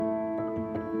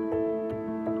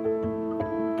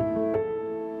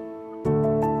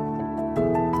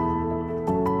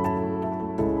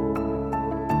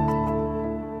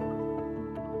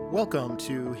Welcome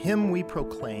to Him We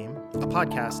Proclaim, a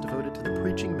podcast devoted to the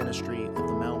preaching ministry of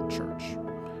the Mount Church.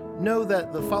 Know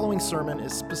that the following sermon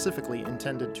is specifically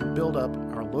intended to build up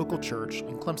our local church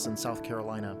in Clemson, South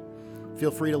Carolina. Feel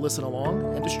free to listen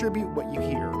along and distribute what you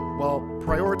hear, while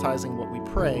prioritizing what we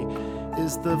pray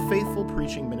is the faithful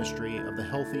preaching ministry of the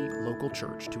healthy local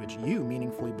church to which you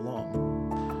meaningfully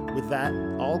belong. With that,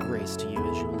 all grace to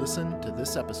you as you listen to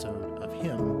this episode of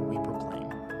Him We Proclaim.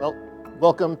 Well,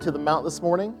 welcome to the Mount this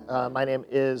morning. My name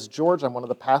is George. I'm one of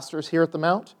the pastors here at the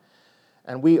Mount,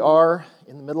 and we are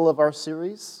in the middle of our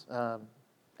series,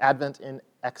 Advent in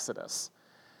Exodus.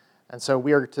 And so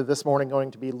we are this morning going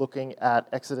to be looking at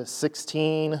Exodus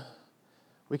 16.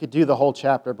 We could do the whole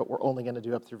chapter, but we're only going to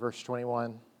do up through verse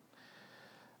 21.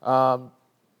 And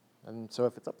so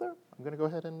if it's up there, I'm going to go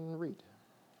ahead and read.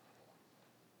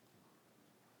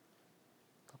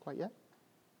 Not quite yet?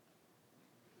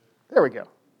 There we go.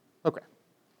 Okay.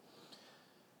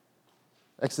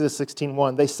 Exodus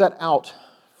 16:1. They set out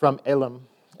from Elim,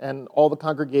 and all the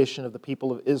congregation of the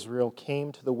people of Israel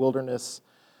came to the wilderness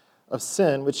of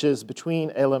Sin, which is between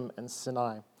Elim and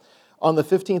Sinai. On the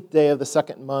 15th day of the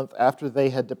second month after they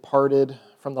had departed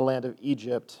from the land of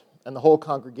Egypt, and the whole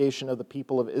congregation of the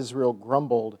people of Israel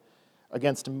grumbled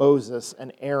against Moses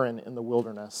and Aaron in the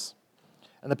wilderness.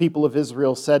 And the people of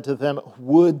Israel said to them,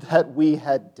 "Would that we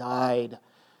had died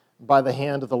by the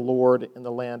hand of the Lord in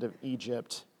the land of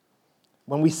Egypt,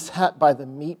 when we sat by the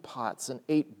meat pots and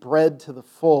ate bread to the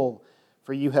full,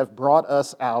 for you have brought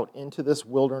us out into this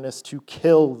wilderness to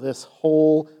kill this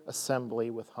whole assembly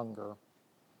with hunger."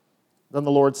 Then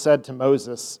the Lord said to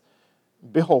Moses,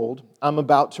 "Behold, I'm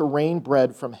about to rain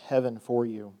bread from heaven for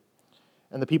you,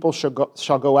 and the people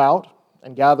shall go out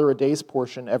and gather a day's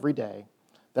portion every day,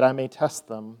 that I may test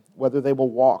them whether they will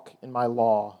walk in my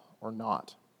law or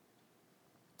not.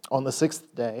 On the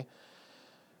sixth day,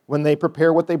 when they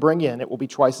prepare what they bring in, it will be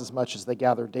twice as much as they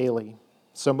gather daily."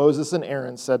 So Moses and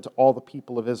Aaron said to all the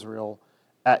people of Israel,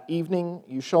 "At evening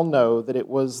you shall know that it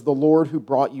was the Lord who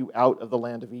brought you out of the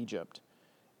land of Egypt.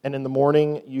 And in the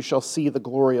morning you shall see the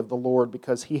glory of the Lord,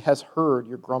 because he has heard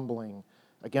your grumbling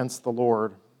against the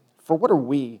Lord. For what are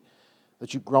we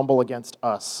that you grumble against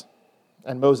us?"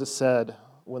 And Moses said,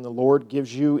 "When the Lord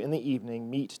gives you in the evening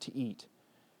meat to eat,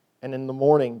 and in the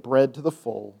morning bread to the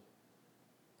full,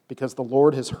 because the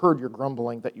Lord has heard your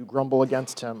grumbling, that you grumble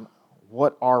against him,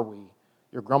 what are we?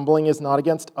 Your grumbling is not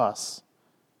against us,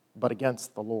 but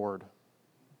against the Lord."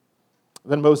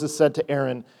 Then Moses said to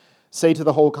Aaron, "Say to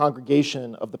the whole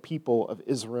congregation of the people of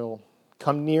Israel,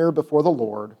 'Come near before the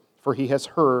Lord, for he has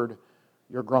heard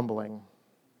your grumbling.'"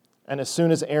 And as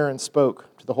soon as Aaron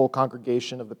spoke to the whole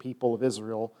congregation of the people of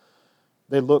Israel,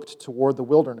 they looked toward the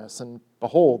wilderness, and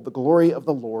behold, the glory of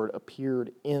the Lord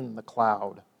appeared in the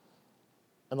cloud.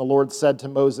 And the Lord said to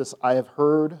Moses, "I have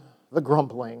heard the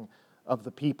grumbling of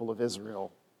the people of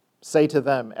Israel. Say to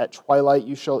them, at twilight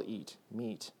you shall eat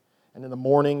meat, and in the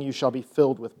morning you shall be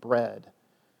filled with bread.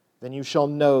 Then you shall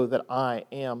know that I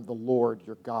am the Lord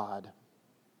your God."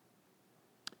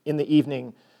 In the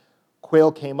evening,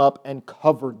 quail came up and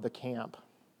covered the camp,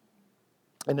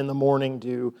 and in the morning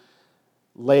dew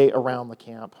lay around the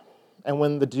camp. And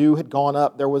when the dew had gone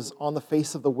up, there was on the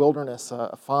face of the wilderness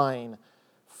a fine,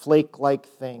 flake-like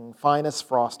thing, fine as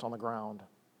frost on the ground.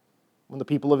 When the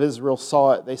people of Israel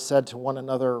saw it, they said to one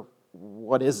another,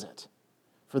 "What is it?"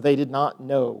 For they did not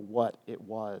know what it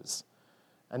was.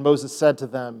 And Moses said to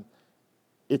them,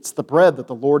 "It's the bread that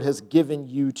the Lord has given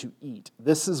you to eat.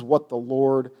 This is what the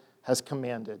Lord has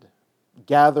commanded.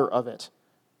 Gather of it,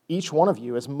 each one of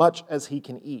you, as much as he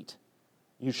can eat.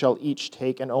 You shall each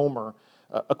take an omer,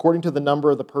 according to the number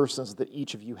of the persons that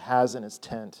each of you has in his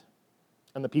tent."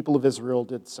 And the people of Israel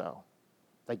did so.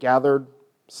 They gathered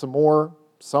some more,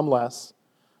 some less.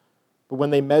 But when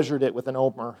they measured it with an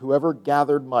omer, whoever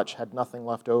gathered much had nothing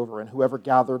left over, and whoever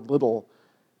gathered little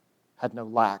had no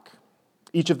lack.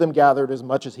 Each of them gathered as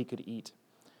much as he could eat.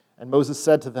 And Moses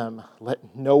said to them,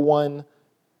 "Let no one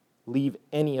leave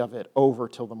any of it over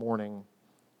till the morning."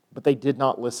 But they did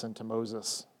not listen to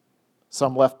Moses.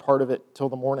 Some left part of it till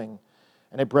the morning,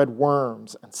 and it bred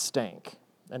worms and stank.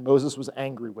 And Moses was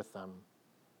angry with them.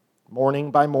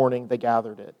 Morning by morning they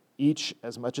gathered it, each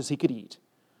as much as he could eat.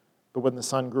 But when the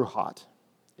sun grew hot,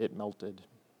 it melted.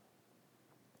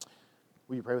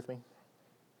 Will you pray with me?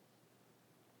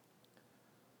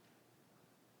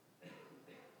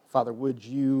 Father, would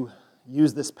you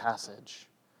use this passage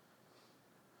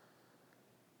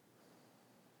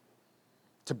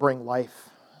to bring life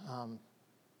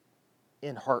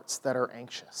in hearts that are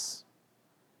anxious,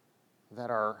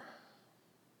 that are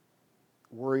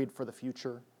worried for the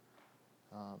future,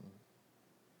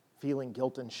 feeling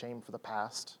guilt and shame for the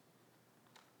past,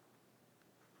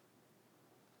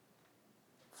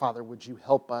 Father, would you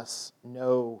help us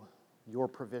know your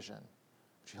provision?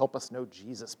 Would you help us know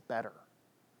Jesus better?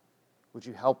 Would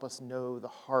you help us know the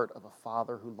heart of a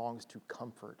Father who longs to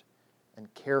comfort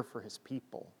and care for his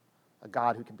people, a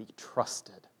God who can be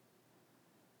trusted?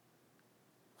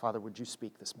 Father, would you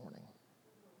speak this morning?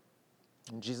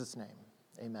 In Jesus' name,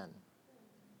 amen.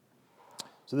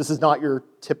 So this is not your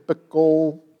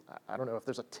typical, I don't know if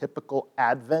there's a typical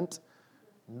Advent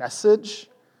message.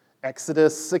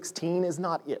 Exodus 16 is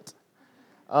not it.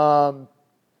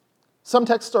 Some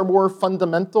texts are more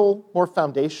fundamental, more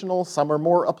foundational. Some are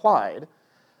more applied.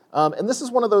 And this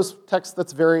is one of those texts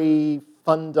that's very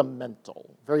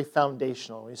fundamental, very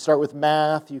foundational. You start with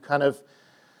math, you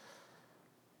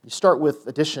start with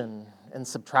addition and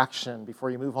subtraction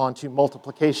before you move on to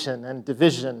multiplication and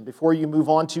division, before you move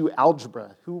on to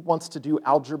algebra. Who wants to do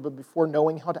algebra before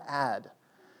knowing how to add?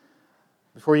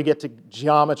 Before you get to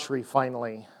geometry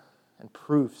finally, and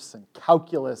proofs and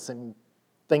calculus and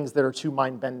things that are too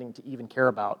mind-bending to even care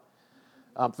about.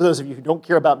 For those of you who don't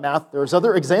care about math, there's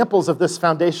other examples of this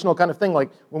foundational kind of thing. Like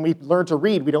when we learn to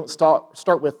read, we don't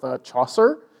start with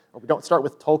Chaucer, or we don't start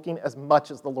with Tolkien, as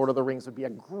much as the Lord of the Rings would be a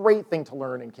great thing to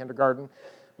learn in kindergarten.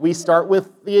 We start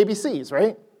with the ABCs,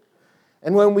 right?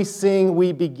 And when we sing,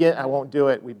 we begin, I won't do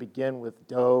it, we begin with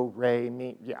do, re,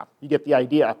 mi. Yeah, you get the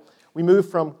idea. We move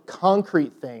from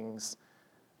concrete things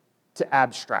to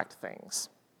abstract things.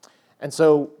 And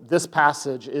so this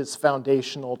passage is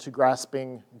foundational to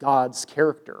grasping God's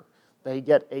character. They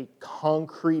get a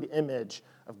concrete image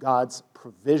of God's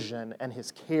provision and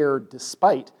his care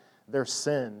despite their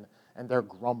sin and their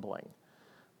grumbling.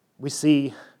 We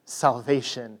see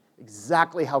salvation,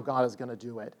 exactly how God is going to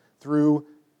do it, through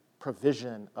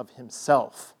provision of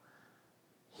himself,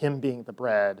 him being the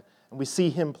bread. And we see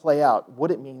him play out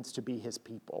what it means to be his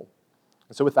people.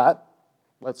 And so with that,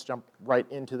 let's jump right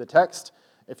into the text.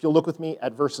 If you'll look with me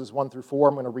at verses 1 through 4,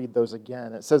 I'm going to read those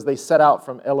again. It says, they set out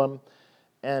from Elim,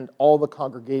 and all the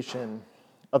congregation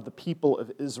of the people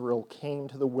of Israel came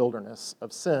to the wilderness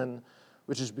of Sin,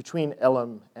 which is between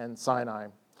Elim and Sinai,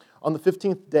 on the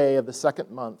 15th day of the second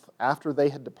month after they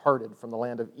had departed from the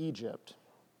land of Egypt.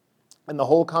 And the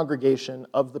whole congregation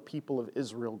of the people of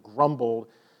Israel grumbled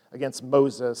against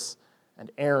Moses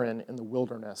and Aaron in the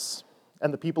wilderness.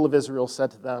 And the people of Israel said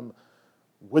to them,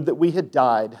 would that we had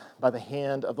died by the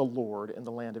hand of the Lord in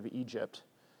the land of Egypt,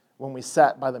 when we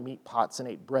sat by the meat pots and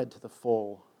ate bread to the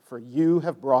full. For you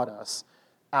have brought us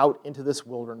out into this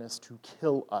wilderness to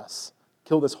kill us,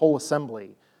 kill this whole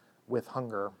assembly with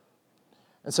hunger.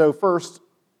 And so first,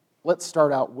 let's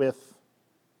start out with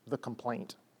the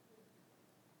complaint.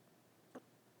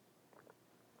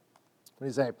 What do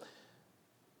you say?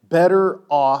 Better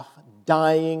off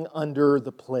dying under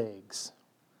the plagues.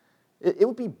 It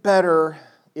would be better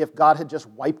if God had just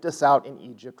wiped us out in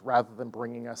Egypt rather than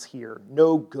bringing us here.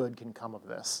 No good can come of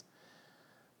this.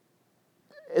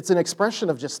 It's an expression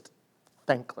of just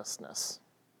thanklessness.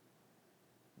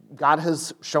 God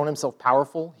has shown himself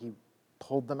powerful. He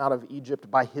pulled them out of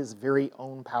Egypt by his very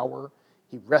own power.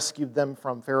 He rescued them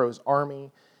from Pharaoh's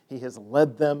army. He has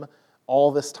led them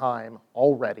all this time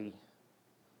already,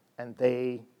 and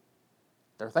they're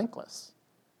thankless.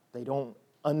 They don't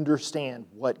understand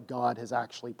what God has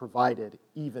actually provided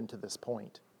even to this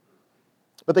point.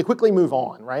 But they quickly move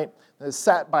on, right? They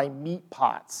sat by meat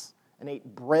pots and ate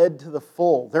bread to the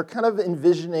full. They're kind of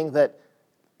envisioning that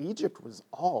Egypt was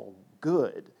all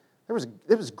good.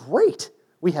 It was great.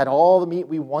 We had all the meat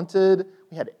we wanted.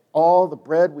 We had all the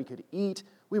bread we could eat.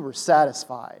 We were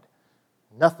satisfied.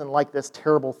 Nothing like this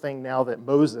terrible thing now that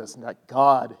Moses and that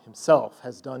God himself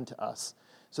has done to us.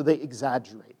 So they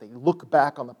exaggerate. They look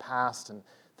back on the past and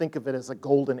think of it as a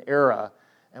golden era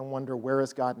and wonder, where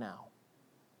is God now?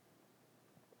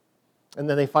 And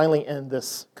then they finally end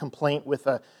this complaint with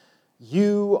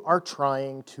you are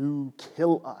trying to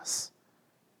kill us,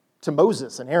 to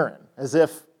Moses and Aaron, as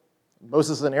if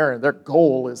Moses and Aaron, their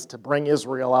goal is to bring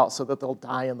Israel out so that they'll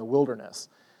die in the wilderness.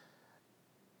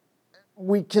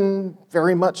 We can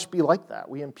very much be like that.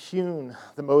 We impugn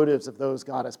the motives of those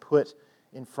God has put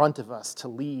in front of us to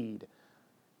lead,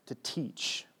 to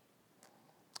teach.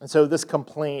 And so this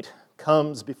complaint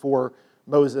comes before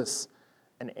Moses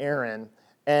and Aaron,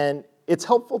 and it's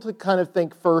helpful to kind of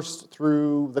think first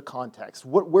through the context.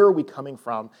 Where are we coming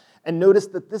from? And notice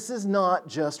that this is not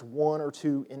just one or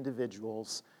two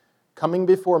individuals coming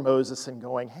before Moses and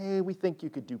going, hey, we think you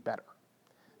could do better.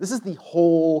 This is the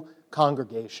whole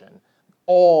congregation,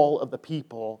 all of the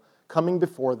people coming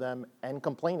before them and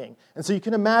complaining. And so you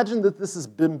can imagine that this has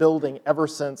been building ever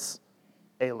since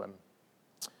Elim.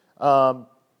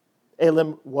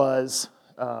 Elim was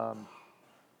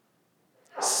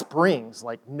springs,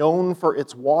 like known for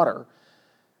its water.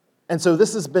 And so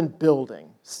this has been building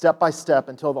step by step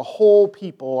until the whole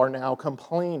people are now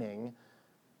complaining,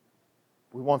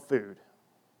 we want food.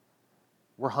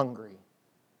 We're hungry.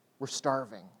 We're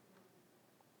starving.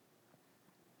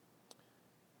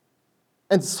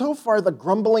 And so far, the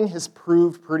grumbling has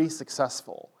proved pretty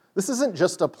successful. This isn't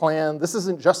just a plan. This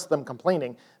isn't just them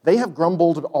complaining. They have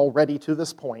grumbled already to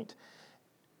this point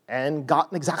and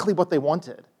gotten exactly what they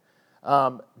wanted.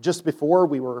 Just before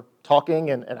we were talking,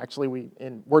 and actually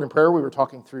in Word and Prayer, we were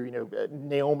talking through,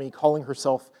 Naomi calling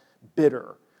herself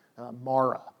bitter,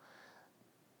 Mara.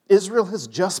 Israel has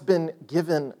just been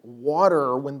given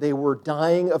water when they were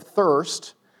dying of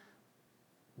thirst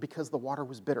because the water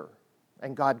was bitter.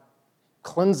 And God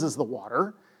cleanses the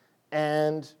water,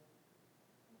 and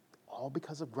all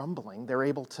because of grumbling, they're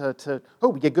able to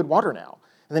we get good water now.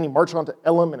 And then you march on to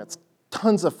Elim, and it's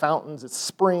tons of fountains, it's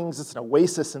springs, it's an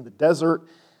oasis in the desert.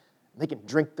 They can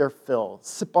drink their fill,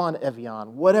 sip on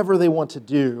Evian, whatever they want to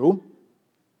do.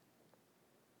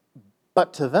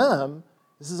 But to them,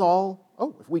 this is all,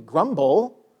 if we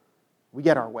grumble, we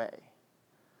get our way.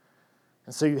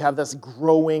 And so you have this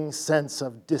growing sense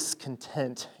of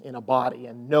discontent in a body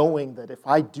and knowing that if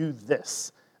I do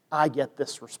this, I get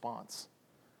this response.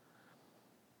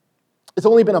 It's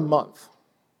only been a month.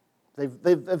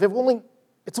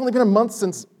 It's only been a month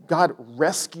since God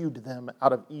rescued them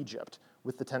out of Egypt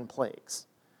with the 10 plagues.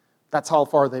 That's how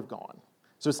far they've gone.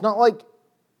 So it's not like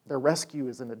their rescue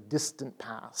is in a distant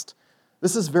past.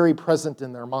 This is very present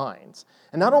in their minds.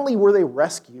 And not only were they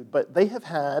rescued, but they have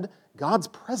had God's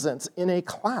presence in a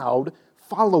cloud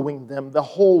following them the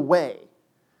whole way.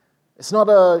 It's not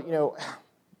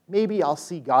maybe I'll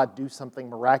see God do something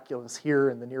miraculous here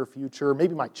in the near future.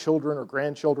 Maybe my children or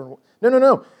grandchildren.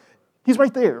 No. He's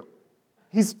right there.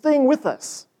 He's staying with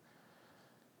us.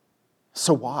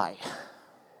 So why?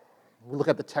 We look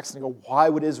at the text and go, why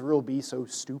would Israel be so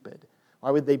stupid?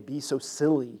 Why would they be so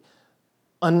silly,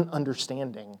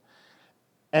 ununderstanding?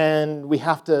 And we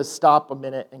have to stop a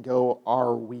minute and go,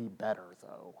 are we better,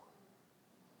 though?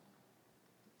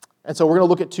 And so we're going to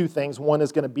look at two things. One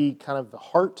is going to be kind of the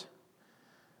heart,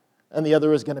 and the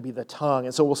other is going to be the tongue.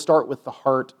 And so we'll start with the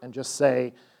heart and just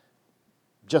say,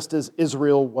 just as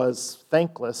Israel was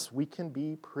thankless, we can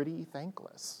be pretty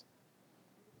thankless.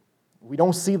 We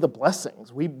don't see the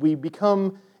blessings. We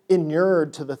become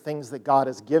inured to the things that God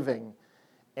is giving,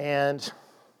 and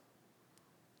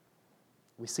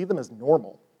we see them as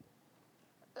normal.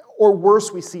 Or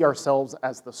worse, we see ourselves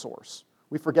as the source.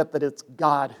 We forget that it's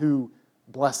God who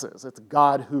blesses, it's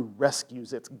God who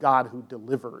rescues, it's God who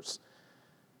delivers.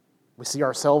 We see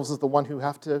ourselves as the one who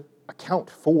have to account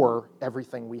for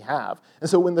everything we have. And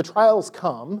so when the trials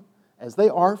come, as they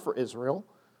are for Israel,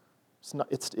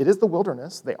 it is the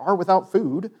wilderness, they are without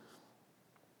food,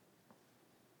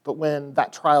 but when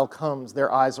that trial comes,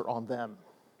 their eyes are on them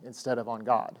instead of on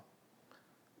God.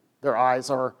 Their eyes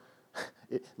are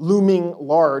looming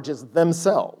large as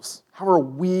themselves. How are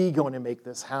we going to make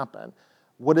this happen?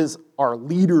 What is our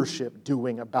leadership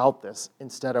doing about this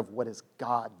instead of what is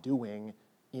God doing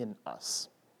in us?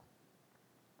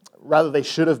 Rather, they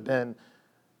should have been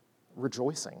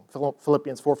rejoicing.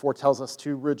 Philippians 4:4 tells us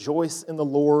to rejoice in the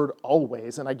Lord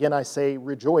always. And again, I say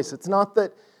rejoice. It's not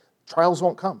that trials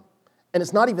won't come. And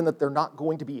it's not even that they're not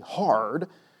going to be hard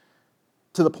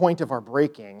to the point of our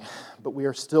breaking, but we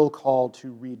are still called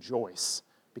to rejoice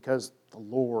because the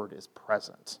Lord is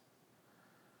present.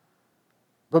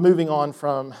 But moving on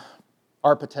from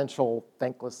our potential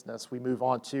thanklessness, we move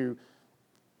on to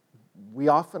we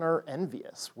often are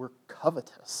envious. We're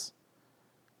covetous.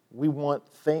 We want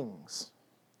things.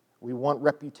 We want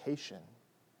reputation.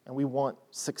 And we want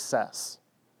success.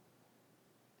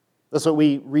 That's what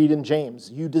we read in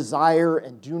James. You desire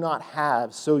and do not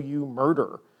have, so you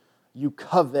murder. You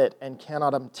covet and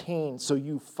cannot obtain, so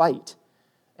you fight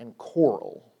and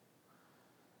quarrel.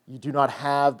 You do not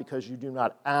have because you do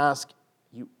not ask.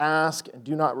 You ask and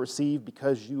do not receive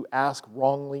because you ask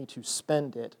wrongly to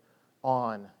spend it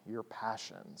on your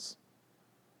passions.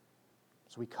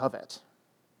 So we covet.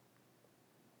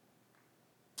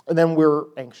 And then we're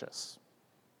anxious.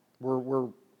 We're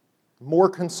more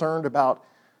concerned about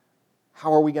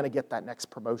how are we going to get that next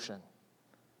promotion?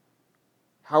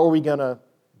 How are we going to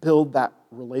build that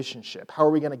relationship? How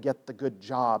are we going to get the good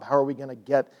job? How are we going to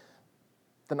get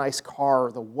the nice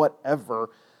car, the whatever?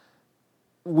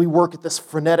 We work at this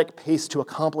frenetic pace to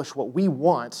accomplish what we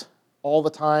want, all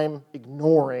the time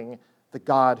ignoring the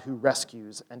God who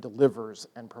rescues and delivers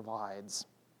and provides.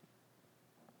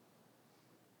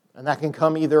 And that can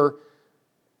come either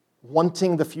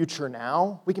wanting the future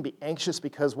now. We can be anxious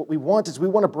because what we want is we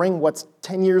want to bring what's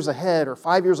 10 years ahead or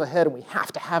 5 years ahead, and we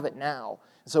have to have it now.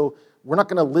 So we're not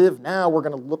going to live now. We're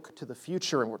going to look to the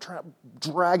future, and we're trying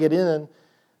to drag it in.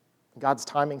 God's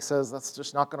timing says that's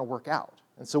just not going to work out.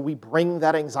 And so we bring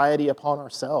that anxiety upon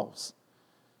ourselves.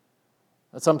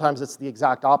 And sometimes it's the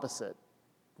exact opposite.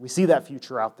 We see that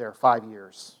future out there 5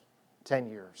 years, 10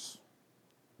 years,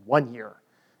 1 year,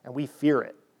 and we fear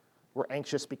it. We're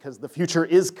anxious because the future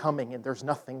is coming and there's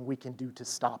nothing we can do to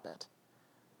stop it.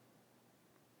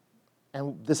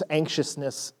 And this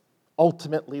anxiousness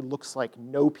ultimately looks like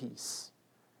no peace,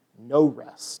 no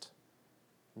rest,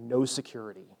 no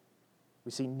security.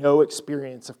 We see no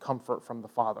experience of comfort from the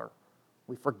Father.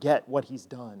 We forget what He's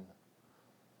done.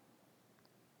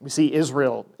 We see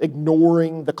Israel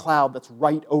ignoring the cloud that's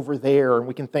right over there, and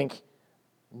we can think,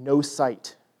 no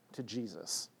sight to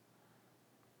Jesus.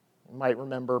 You might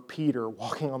remember Peter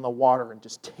walking on the water and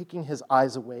just taking his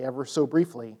eyes away ever so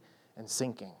briefly and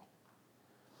sinking.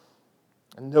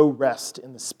 And no rest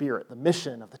in the Spirit. The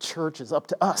mission of the church is up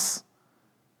to us,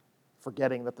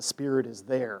 forgetting that the Spirit is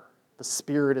there. The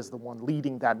Spirit is the one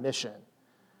leading that mission.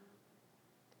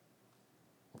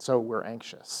 And so we're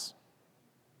anxious.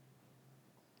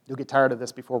 You'll get tired of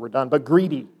this before we're done, but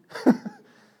greedy.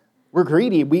 We're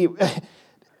greedy. We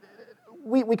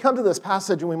come to this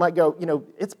passage and we might go,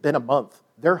 it's been a month.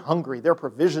 They're hungry. Their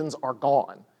provisions are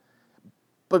gone.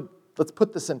 But let's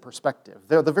put this in perspective.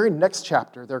 The very next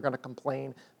chapter, they're going to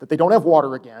complain that they don't have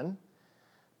water again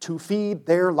to feed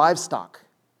their livestock.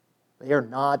 They are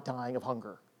not dying of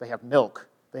hunger. They have milk.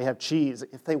 They have cheese.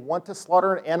 If they want to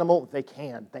slaughter an animal, they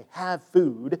can. They have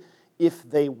food if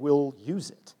they will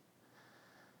use it.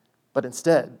 But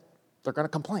instead, they're going to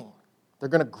complain. They're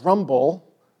going to grumble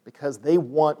because they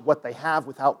want what they have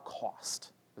without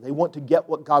cost. They want to get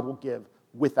what God will give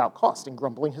without cost, and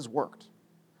grumbling has worked.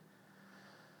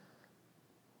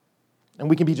 And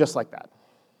we can be just like that,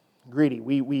 greedy.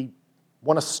 We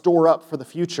want to store up for the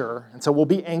future, and so we'll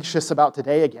be anxious about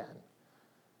today again.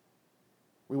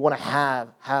 We want to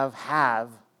have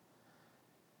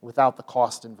without the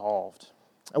cost involved.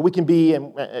 And we can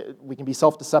be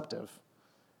self-deceptive.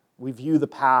 We view the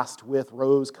past with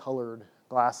rose-colored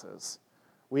glasses.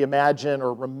 We imagine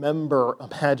or remember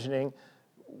imagining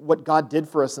what God did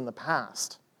for us in the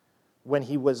past when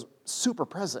He was super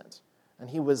present. And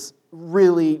He was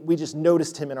really, we just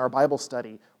noticed Him in our Bible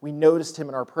study. We noticed Him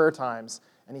in our prayer times,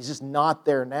 and He's just not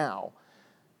there now.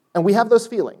 And we have those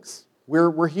feelings.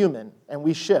 We're human, and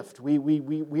we shift.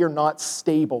 We are not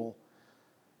stable.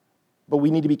 But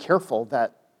we need to be careful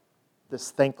that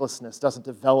this thanklessness doesn't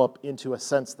develop into a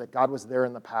sense that God was there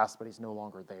in the past, but He's no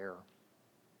longer there.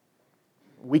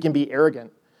 We can be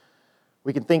arrogant.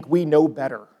 We can think we know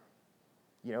better.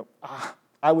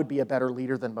 I would be a better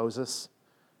leader than Moses.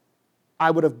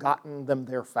 I would have gotten them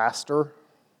there faster.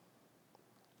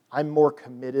 I'm more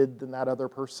committed than that other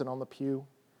person on the pew.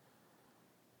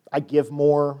 I give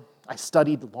more. I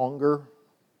studied longer.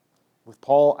 With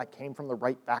Paul, I came from the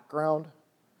right background.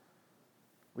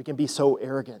 We can be so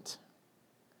arrogant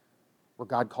where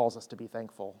God calls us to be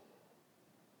thankful.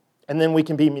 And then we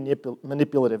can be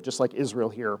manipulative, just like Israel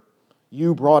here.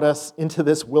 You brought us into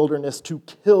this wilderness to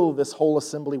kill this whole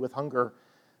assembly with hunger.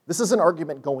 This is an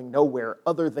argument going nowhere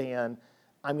other than,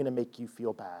 I'm going to make you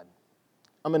feel bad.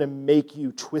 I'm going to make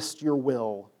you twist your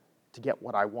will to get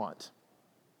what I want.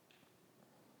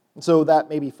 And so that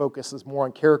maybe focuses more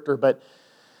on character, but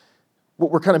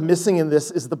what we're kind of missing in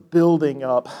this is the building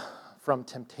up from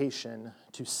temptation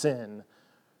to sin,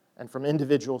 and from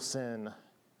individual sin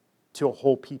to a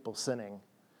whole people sinning.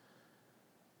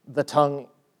 The tongue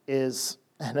is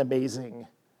an amazing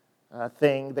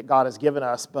thing that God has given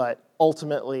us, but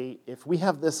ultimately, if we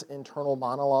have this internal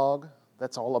monologue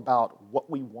that's all about what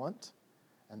we want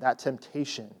and that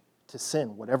temptation to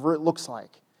sin, whatever it looks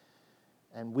like,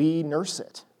 and we nurse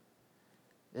it,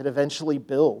 it eventually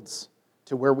builds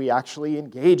to where we actually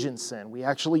engage in sin. We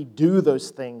actually do those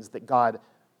things that God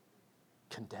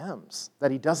condemns, that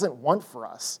He doesn't want for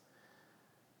us.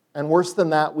 And worse than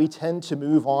that, we tend to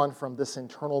move on from this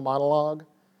internal monologue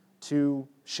to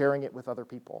sharing it with other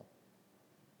people.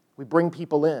 We bring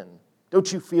people in.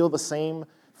 Don't you feel the same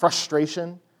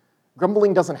frustration?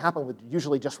 Grumbling doesn't happen with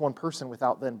usually just one person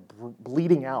without then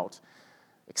bleeding out,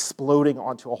 exploding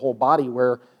onto a whole body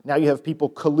where now you have people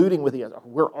colluding with each other.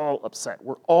 We're all upset.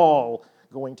 We're all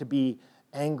going to be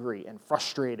angry and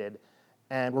frustrated,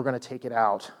 and we're going to take it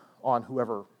out on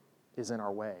whoever is in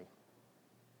our way.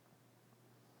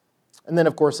 And then,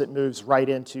 of course, it moves right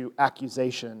into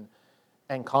accusation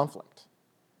and conflict.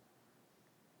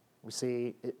 We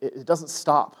see it doesn't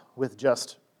stop with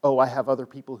just, I have other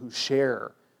people who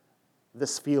share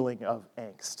this feeling of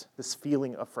angst, this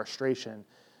feeling of frustration,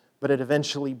 but it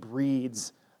eventually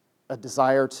breeds a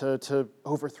desire to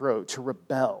overthrow, to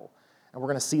rebel. And we're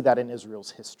going to see that in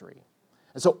Israel's history.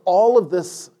 And so all of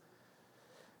this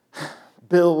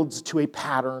builds to a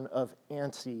pattern of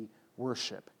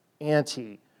anti-worship.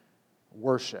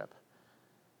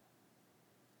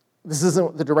 This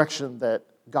isn't the direction that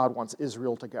God wants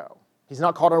Israel to go. He's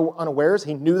not caught unawares.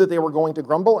 He knew that they were going to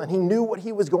grumble, and he knew what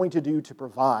he was going to do to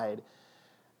provide.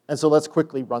 And so let's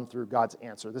quickly run through God's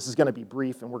answer. This is going to be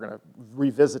brief, and we're going to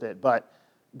revisit it. But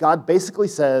God basically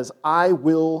says, I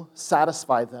will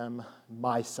satisfy them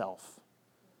myself,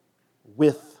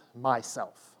 with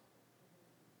myself.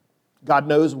 God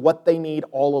knows what they need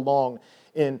all along.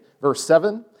 In verse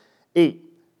 7, 8,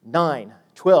 9,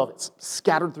 12, it's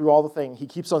scattered through all the thing. He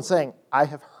keeps on saying, I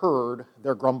have heard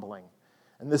their grumbling.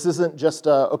 And this isn't just,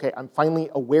 okay, I'm finally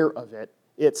aware of it.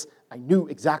 It's, I knew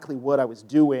exactly what I was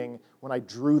doing when I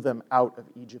drew them out of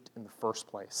Egypt in the first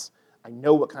place. I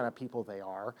know what kind of people they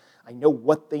are. I know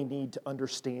what they need to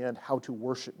understand, how to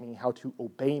worship me, how to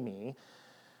obey me.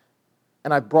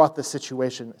 And I brought this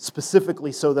situation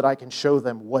specifically so that I can show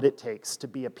them what it takes to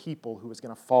be a people who is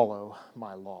going to follow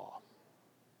my law.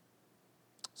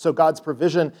 So God's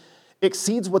provision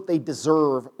exceeds what they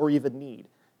deserve or even need.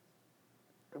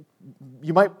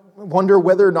 You might wonder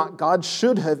whether or not God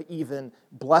should have even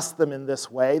blessed them in this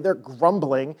way. They're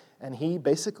grumbling, and he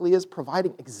basically is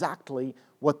providing exactly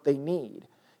what they need.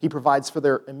 He provides for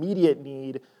their immediate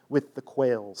need with the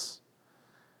quails.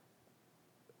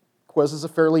 Quails is a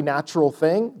fairly natural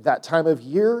thing that time of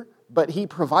year, but he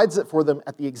provides it for them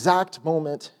at the exact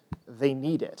moment they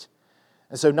need it.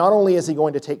 And so not only is he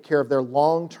going to take care of their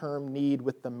long-term need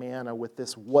with the manna, with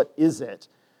this what is it,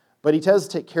 but he does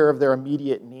take care of their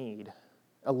immediate need,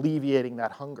 alleviating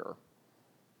that hunger.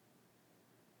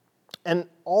 And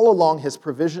all along, his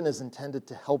provision is intended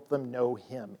to help them know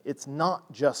him. It's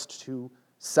not just to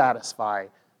satisfy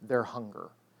their hunger.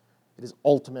 It is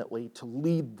ultimately to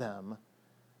lead them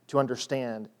to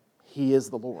understand he is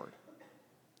the Lord.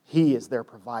 He is their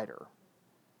provider.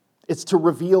 It's to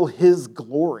reveal his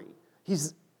glory.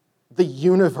 He's the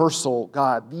universal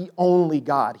God, the only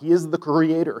God. He is the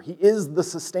creator. He is the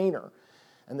sustainer.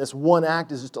 And this one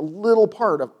act is just a little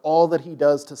part of all that he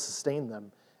does to sustain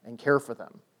them and care for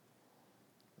them.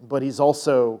 But he's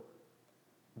also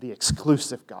the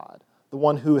exclusive God, the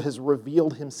one who has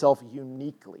revealed himself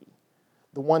uniquely,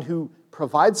 the one who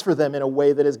provides for them in a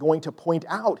way that is going to point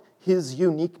out his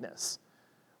uniqueness.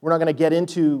 We're not going to get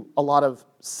into a lot of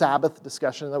Sabbath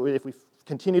discussion. If we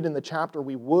continued in the chapter,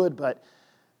 we would, but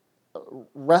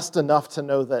rest enough to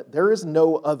know that there is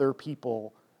no other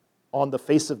people on the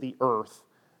face of the earth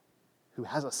who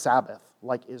has a Sabbath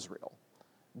like Israel.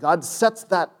 God sets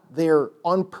that there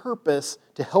on purpose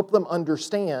to help them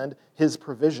understand his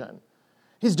provision.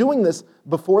 He's doing this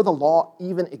before the law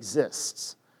even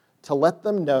exists, to let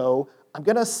them know, I'm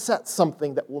going to set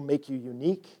something that will make you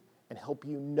unique and help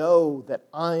you know that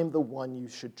I'm the one you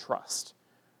should trust,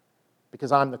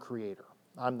 because I'm the creator,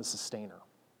 I'm the sustainer.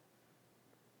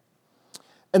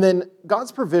 And then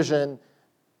God's provision,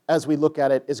 as we look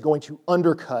at it, is going to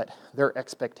undercut their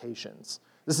expectations.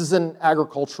 This is an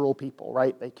agricultural people,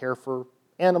 right? They care for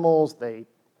animals, they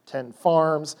tend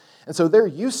farms, and so they're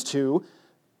used to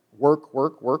work,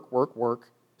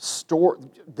 store,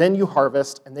 then you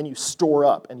harvest, and then you store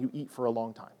up and you eat for a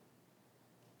long time.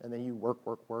 And then you work,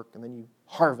 and then you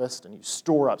harvest and you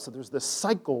store up. So there's this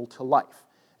cycle to life.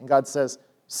 And God says,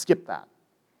 skip that.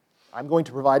 I'm going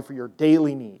to provide for your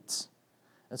daily needs.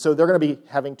 And so they're going to be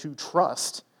having to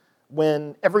trust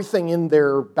when everything in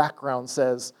their background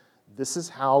says, this is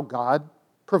how God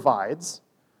provides.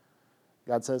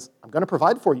 God says, I'm going to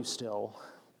provide for you still,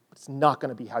 but it's not going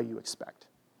to be how you expect.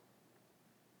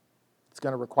 It's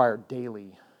going to require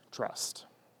daily trust.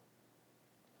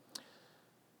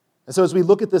 And so as we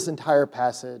look at this entire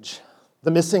passage,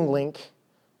 the missing link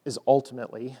is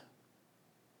ultimately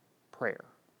prayer.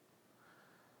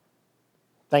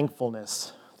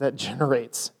 Thankfulness that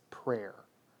generates prayer,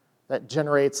 that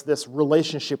generates this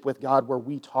relationship with God where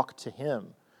we talk to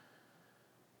him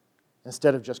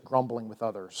instead of just grumbling with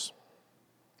others.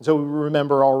 So we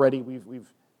remember already,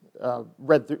 we've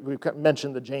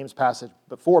mentioned the James passage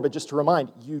before, but just to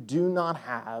remind, you do not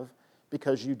have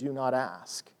because you do not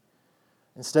ask.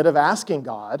 Instead of asking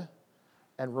God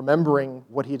and remembering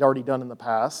what he'd already done in the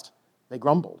past, they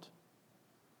grumbled.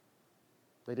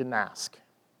 They didn't ask.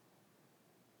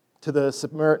 To the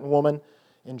Samaritan woman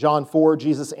in John 4,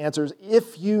 Jesus answers,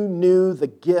 if you knew the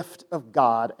gift of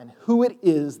God and who it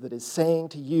is that is saying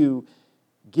to you,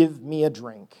 give me a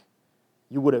drink,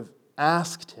 you would have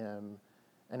asked him,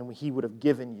 and he would have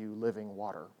given you living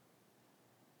water.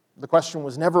 The question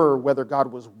was never whether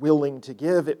God was willing to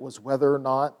give, it was whether or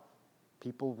not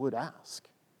people would ask.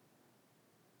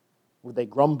 Would they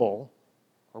grumble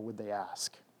or would they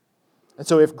ask? And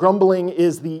so if grumbling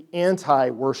is the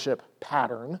anti-worship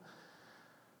pattern,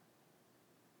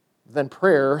 then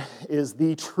prayer is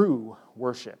the true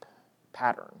worship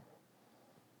pattern.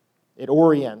 It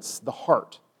orients the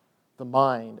heart, the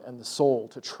mind, and the soul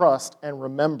to trust and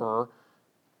remember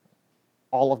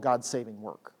all of God's saving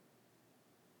work.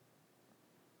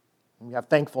 And we have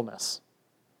thankfulness,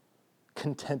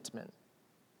 contentment,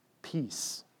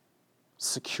 peace,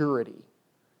 security,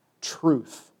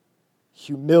 truth,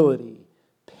 humility,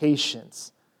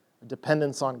 patience,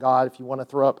 dependence on God. If you want to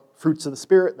throw up fruits of the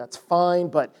Spirit, that's fine,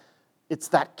 but it's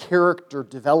that character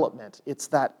development. It's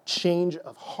that change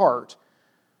of heart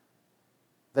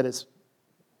that is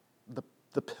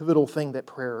the pivotal thing that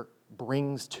prayer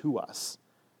brings to us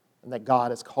and that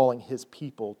God is calling his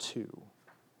people to.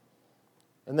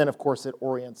 And then, of course, it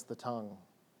orients the tongue.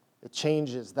 It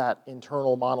changes that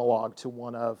internal monologue to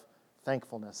one of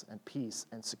thankfulness and peace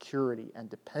and security and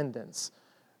dependence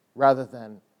rather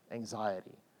than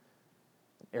anxiety,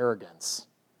 arrogance,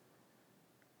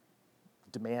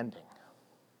 demanding.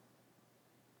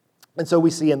 And so we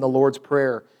see in the Lord's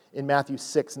Prayer in Matthew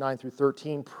 6, 9 through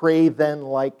 13, pray then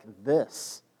like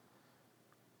this: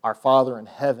 Our Father in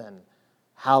heaven,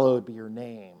 hallowed be your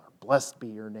name, blessed be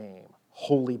your name,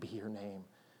 holy be your name.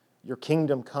 Your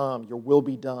kingdom come, your will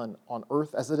be done on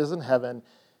earth as it is in heaven.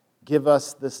 Give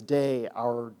us this day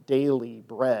our daily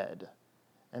bread,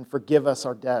 and forgive us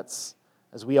our debts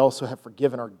as we also have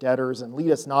forgiven our debtors, and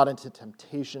lead us not into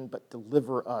temptation, but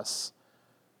deliver us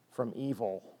from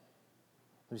evil.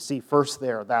 We see first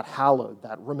there that hallowed,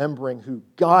 that remembering who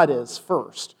God is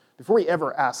first. Before he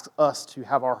ever asks us to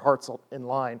have our hearts in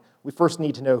line, we first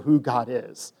need to know who God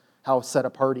is, how set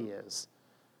apart he is.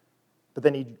 But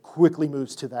then he quickly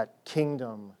moves to that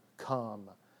kingdom come,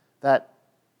 that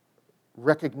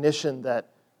recognition that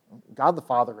God the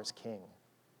Father is king.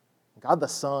 God the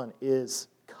Son is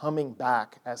coming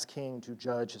back as king to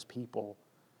judge his people.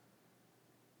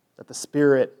 That the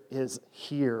Spirit is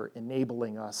here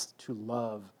enabling us to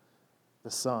love the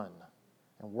Son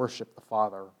and worship the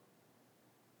Father.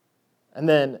 And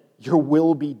then, your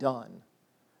will be done.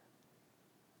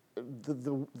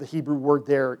 The Hebrew word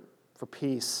there for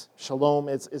peace, shalom,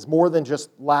 is more than just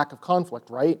lack of conflict,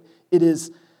 right? It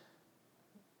is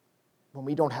when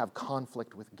we don't have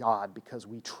conflict with God because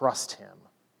we trust him,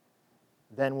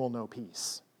 then we'll know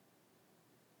peace.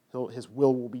 His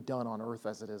will be done on earth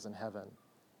as it is in heaven.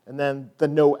 And then the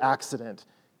no accident,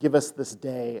 give us this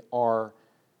day our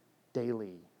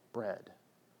daily bread.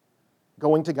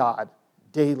 Going to God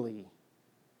daily,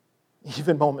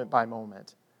 even moment by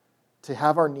moment, to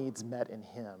have our needs met in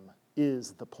him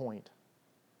is the point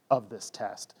of this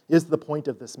test, is the point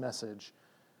of this message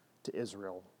to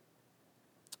Israel.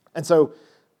 And so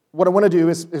what I want to do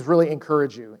is really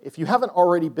encourage you. If you haven't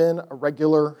already been a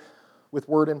regular with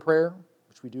Word and Prayer,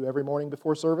 which we do every morning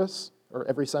before service, or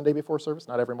every Sunday before service,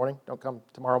 not every morning. Don't come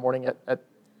tomorrow morning at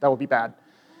that would be bad.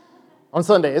 On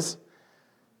Sundays,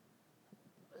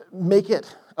 make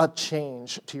it a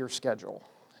change to your schedule,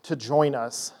 to join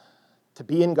us, to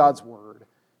be in God's Word,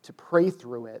 to pray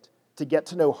through it, to get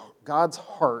to know God's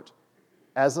heart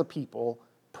as a people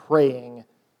praying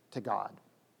to God.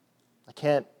 I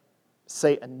can't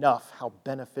say enough how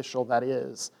beneficial that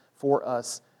is for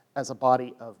us as a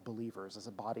body of believers, as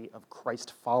a body of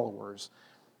Christ followers,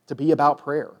 to be about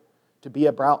prayer, to be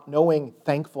about knowing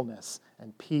thankfulness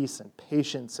and peace and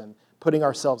patience and putting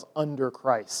ourselves under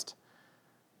Christ.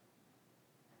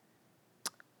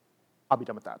 I'll be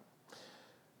done with that.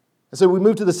 And so we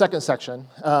move to the second section,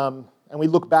 and we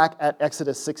look back at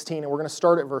Exodus 16, and we're going to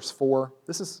start at verse 4.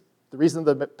 This is the reason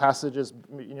the passage is,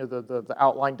 the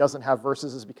outline doesn't have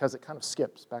verses is because it kind of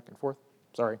skips back and forth.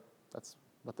 Sorry, that's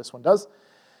what this one does.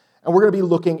 And we're going to be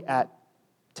looking at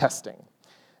testing.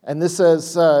 And this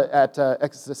says at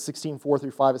Exodus 16, 4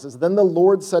 through 5, it says, Then the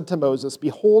Lord said to Moses,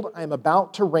 Behold, I am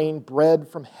about to rain bread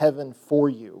from heaven for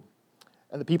you,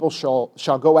 and the people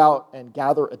shall go out and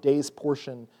gather a day's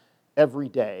portion every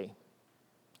day,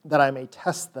 that I may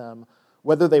test them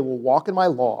whether they will walk in my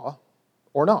law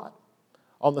or not.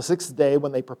 On the sixth day,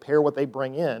 when they prepare what they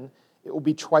bring in, it will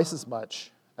be twice as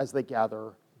much as they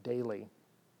gather daily.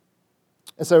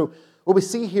 And so what we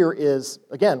see here is,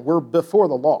 again, we're before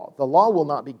the law. The law will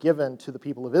not be given to the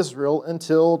people of Israel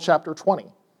until chapter 20.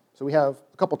 So we have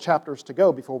a couple chapters to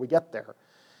go before we get there.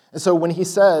 And so when he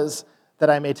says that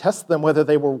I may test them whether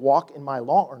they will walk in my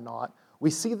law or not,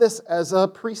 we see this as a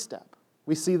pre-step.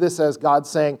 We see this as God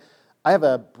saying, I have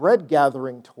a bread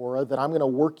gathering Torah that I'm going to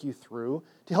work you through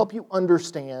to help you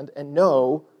understand and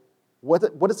know what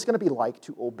it's going to be like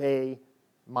to obey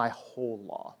my whole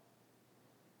law.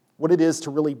 What it is to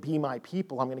really be my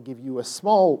people. I'm going to give you a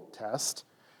small test,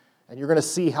 and you're going to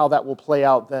see how that will play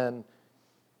out then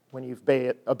when you've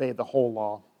obeyed the whole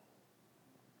law.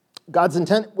 God's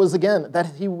intent was, again,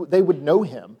 that they would know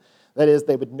him. That is,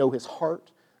 they would know his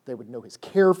heart. They would know his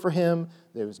care for him.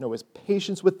 They would know his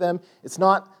patience with them. It's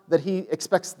not that he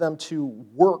expects them to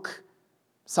work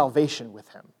salvation with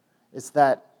him. It's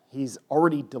that he's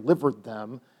already delivered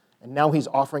them, and now he's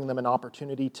offering them an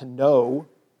opportunity to know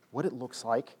what it looks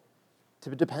like to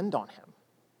depend on him.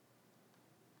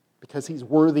 Because he's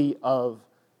worthy of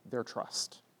their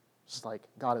trust. Just like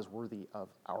God is worthy of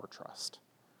our trust.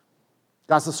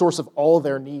 God's the source of all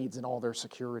their needs and all their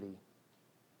security.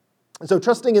 And so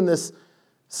trusting in this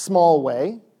small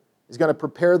way is going to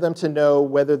prepare them to know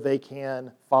whether they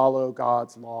can follow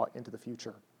God's law into the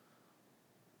future.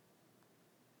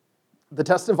 The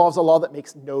test involves a law that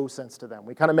makes no sense to them.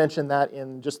 We kind of mentioned that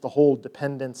in just the whole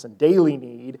dependence and daily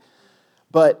need.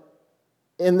 But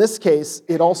in this case,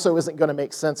 it also isn't going to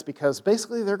make sense because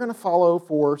basically they're going to follow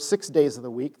for 6 days of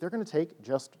the week. They're going to take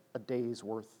just a day's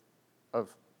worth of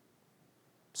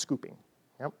scooping.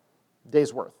 Yep,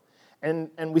 day's worth. And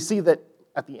we see that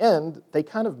at the end, they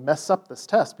kind of mess up this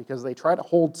test because they try to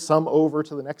hold some over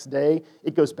to the next day.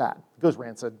 It goes bad. It goes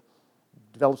rancid.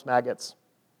 Develops maggots.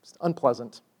 It's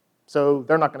unpleasant. So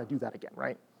they're not going to do that again,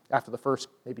 right? After the first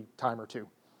maybe time or two.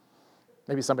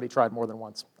 Maybe somebody tried more than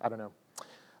once. I don't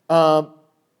know.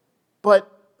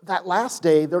 But that last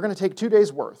day, they're going to take 2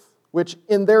 days' worth, which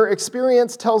in their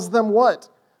experience tells them what?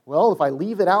 Well, if I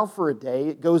leave it out for a day,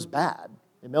 it goes bad.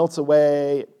 It melts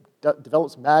away, it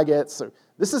develops maggots. So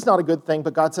this is not a good thing,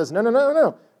 but God says,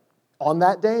 no. On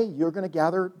that day, you're going to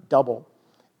gather double,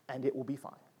 and it will be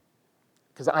fine.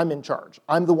 Because I'm in charge.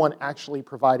 I'm the one actually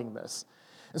providing this.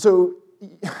 And so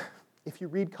if you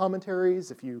read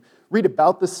commentaries, if you read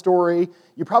about this story,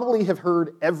 you probably have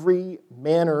heard every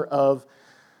manner of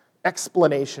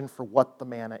explanation for what the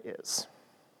manna is.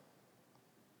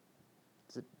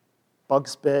 Is it bug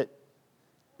spit?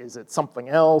 Is it something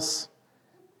else?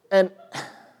 And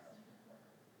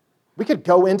we could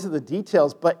go into the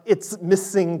details, but it's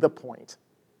missing the point.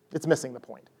 It's missing the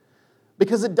point.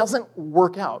 Because it doesn't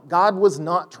work out. God was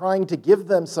not trying to give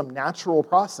them some natural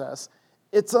process.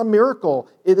 It's a miracle.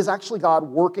 It is actually God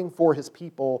working for his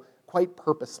people quite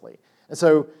purposely. And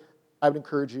so I would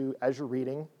encourage you, as you're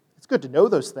reading, it's good to know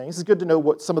those things. It's good to know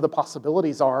what some of the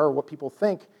possibilities are or what people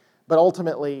think. But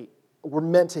ultimately, we're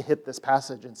meant to hit this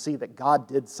passage and see that God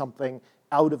did something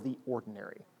out of the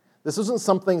ordinary. This isn't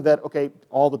something that, okay,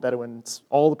 all the Bedouins,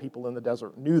 all the people in the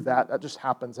desert knew that. That just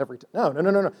happens every time.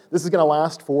 No. This is going to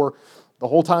last for the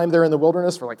whole time they're in the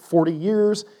wilderness for like 40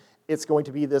 years. It's going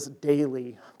to be this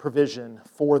daily provision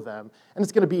for them. And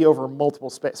it's going to be over multiple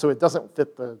spaces. So it doesn't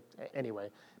fit anyway.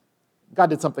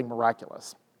 God did something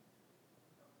miraculous.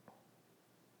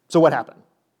 So what happened?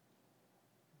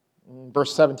 In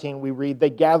verse 17, we read, they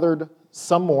gathered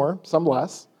some more, some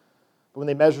less. But when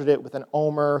they measured it with an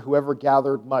omer, whoever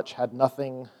gathered much had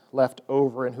nothing left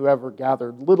over, and whoever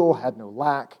gathered little had no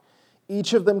lack.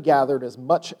 Each of them gathered as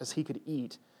much as he could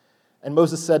eat. And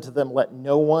Moses said to them, let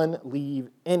no one leave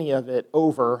any of it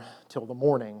over till the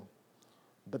morning.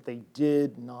 But they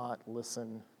did not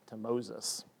listen to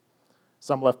Moses.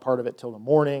 Some left part of it till the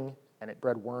morning, and it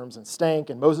bred worms and stank,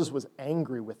 and Moses was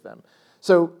angry with them.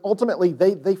 So ultimately,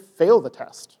 they fail the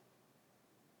test.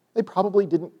 They probably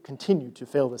didn't continue to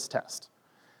fail this test.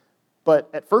 But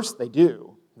at first they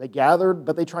do. They gathered,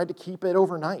 but they tried to keep it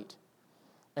overnight.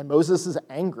 And Moses is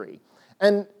angry.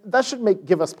 And that should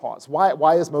give us pause.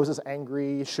 Why is Moses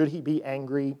angry? Should he be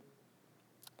angry?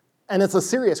 And it's a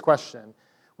serious question.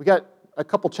 We got a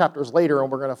couple chapters later,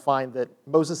 and we're going to find that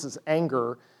Moses'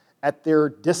 anger at their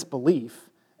disbelief,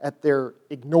 at their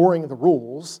ignoring the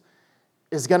rules,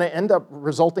 is going to end up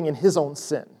resulting in his own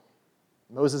sin.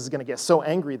 Moses is going to get so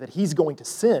angry that he's going to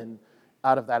sin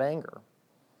out of that anger.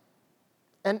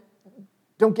 And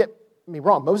don't get me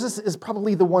wrong, Moses is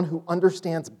probably the one who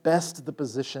understands best the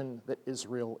position that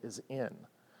Israel is in.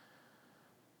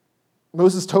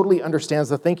 Moses totally understands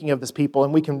the thinking of this people,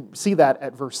 and we can see that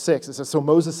at verse 6. It says, so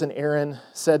Moses and Aaron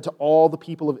said to all the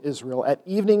people of Israel, at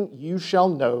evening you shall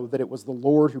know that it was the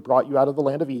Lord who brought you out of the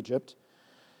land of Egypt.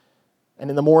 And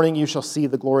in the morning you shall see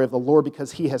the glory of the Lord,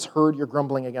 because he has heard your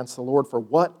grumbling against the Lord. For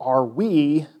what are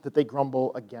we that they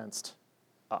grumble against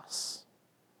us?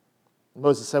 And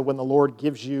Moses said, when the Lord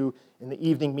gives you in the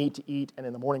evening meat to eat, and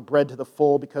in the morning bread to the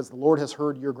full, because the Lord has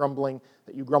heard your grumbling,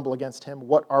 that you grumble against him,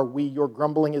 what are we? Your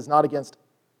grumbling is not against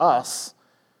us,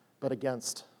 but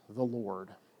against the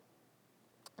Lord.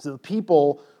 So the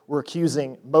people were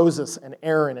accusing Moses and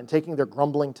Aaron and taking their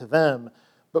grumbling to them,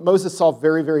 but Moses saw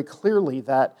very, very clearly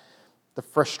that the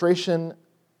frustration,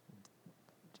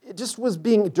 it just was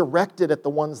being directed at the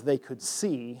ones they could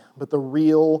see, but the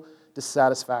real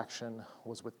dissatisfaction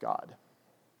was with God.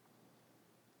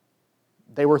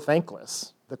 They were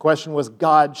thankless. The question was,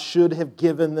 God should have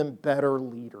given them better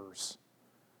leaders.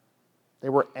 They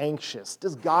were anxious.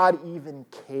 Does God even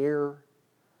care?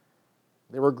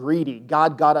 They were greedy.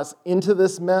 God got us into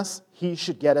this mess. He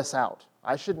should get us out.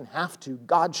 I shouldn't have to.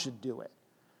 God should do it.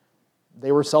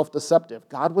 They were self-deceptive.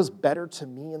 God was better to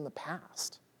me in the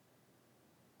past.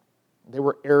 They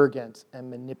were arrogant and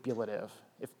manipulative.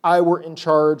 If I were in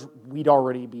charge, we'd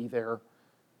already be there.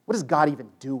 What is God even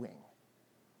doing?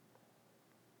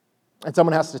 And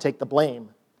someone has to take the blame.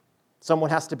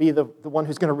 Someone has to be the one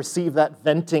who's going to receive that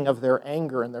venting of their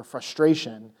anger and their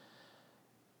frustration.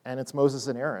 And it's Moses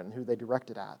and Aaron who they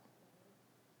directed at.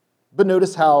 But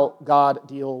notice how God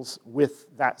deals with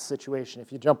that situation.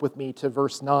 If you jump with me to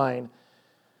verse 9,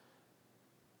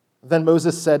 then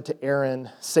Moses said to Aaron,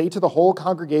 "Say to the whole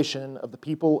congregation of the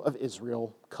people of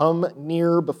Israel, 'Come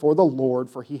near before the Lord,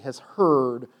 for he has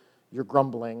heard your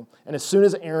grumbling.' And as soon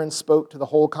as Aaron spoke to the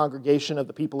whole congregation of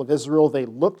the people of Israel, they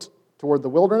looked toward the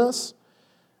wilderness,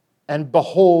 and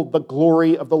behold, the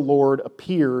glory of the Lord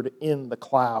appeared in the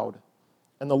cloud.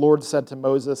 And the Lord said to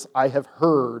Moses, 'I have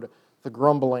heard the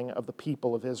grumbling of the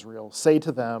people of Israel. Say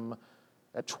to them,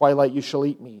 at twilight you shall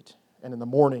eat meat, and in the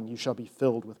morning you shall be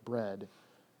filled with bread.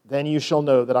 Then you shall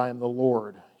know that I am the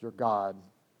Lord your God.'"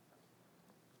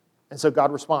 And so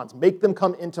God responds, "Make them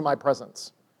come into my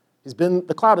presence."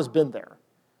 The cloud has been there,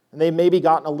 and they've maybe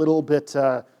gotten a little bit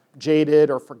jaded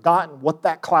or forgotten what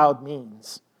that cloud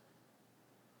means.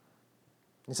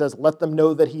 He says, let them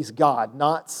know that he's God,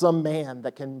 not some man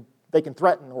that they can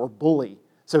threaten or bully.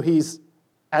 So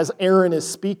as Aaron is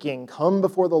speaking, "Come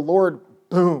before the Lord,"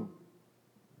 boom,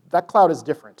 that cloud is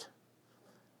different.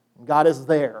 God is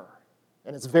there,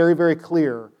 and it's very, very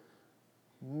clear.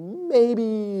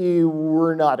 Maybe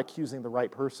we're not accusing the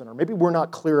right person, or maybe we're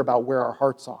not clear about where our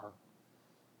hearts are.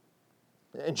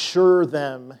 Ensure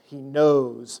them he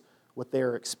knows what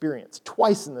they're experiencing.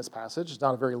 Twice in this passage, it's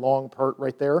not a very long part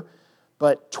right there,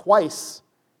 but twice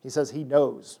he says he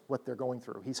knows what they're going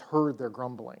through. He's heard their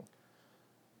grumbling.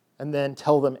 And then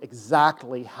tell them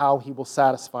exactly how he will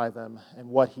satisfy them and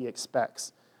what he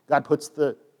expects. God puts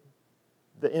the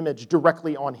image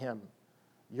directly on him.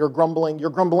 You're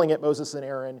grumbling at Moses and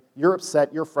Aaron, you're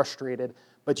upset, you're frustrated,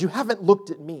 but you haven't looked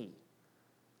at me.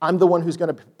 I'm the one who's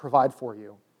going to provide for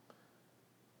you.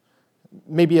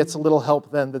 Maybe it's a little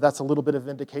help then that's a little bit of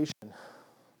vindication.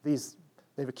 They've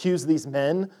accused these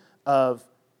men of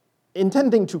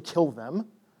intending to kill them.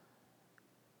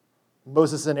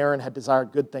 Moses and Aaron had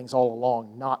desired good things all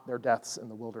along, not their deaths in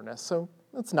the wilderness. So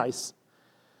that's nice.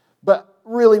 But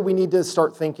really, we need to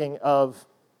start thinking of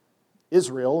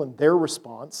Israel and their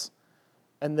response,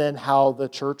 and then how the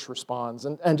church responds.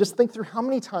 And just think through how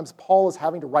many times Paul is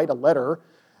having to write a letter.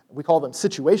 We call them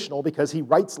situational because he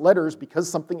writes letters because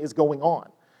something is going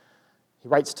on. He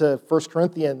writes to 1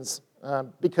 Corinthians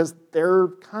because they're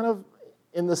kind of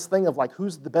in this thing of like,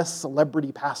 who's the best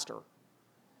celebrity pastor?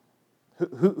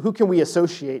 Who can we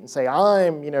associate and say,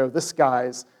 I'm, this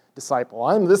guy's disciple.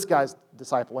 I'm this guy's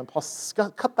disciple. And Paul says,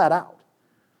 cut that out.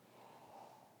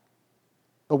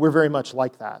 But we're very much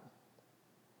like that.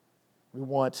 We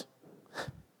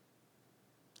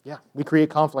create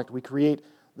conflict. We create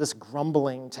this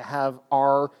grumbling to have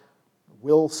our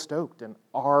will stoked and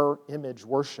our image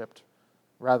worshipped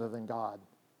rather than God.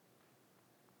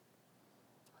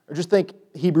 Or just think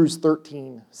Hebrews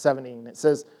 13:17. It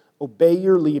says, "Obey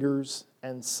your leaders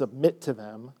and submit to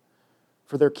them,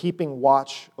 for they're keeping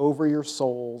watch over your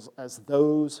souls as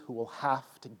those who will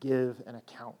have to give an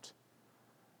account."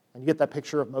 And you get that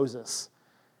picture of Moses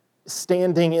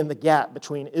standing in the gap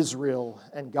between Israel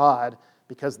and God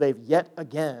because they've yet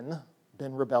again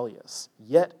been rebellious,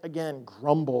 yet again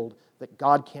grumbled that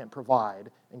God can't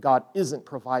provide and God isn't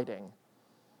providing.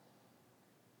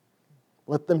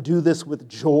 Let them do this with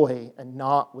joy and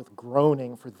not with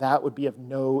groaning, for that would be of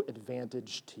no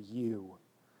advantage to you.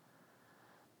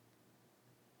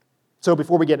 So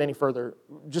before we get any further,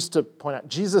 just to point out,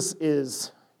 Jesus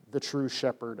is the true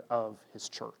shepherd of his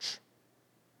church,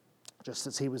 just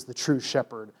as he was the true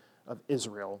shepherd of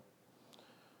Israel.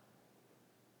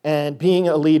 And being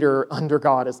a leader under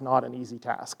God is not an easy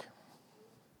task.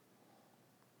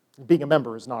 Being a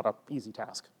member is not an easy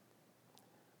task.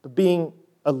 But being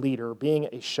a leader, being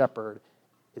a shepherd,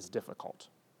 is difficult.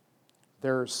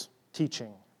 There's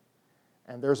teaching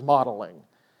and there's modeling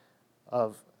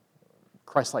of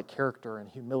Christ-like character and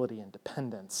humility and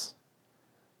dependence.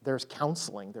 There's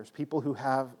counseling. There's people who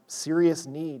have serious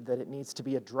need that it needs to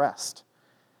be addressed.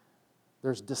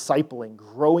 There's discipling,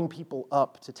 growing people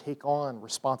up to take on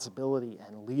responsibility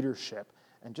and leadership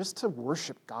and just to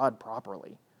worship God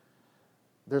properly.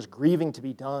 There's grieving to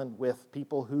be done with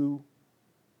people who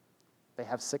they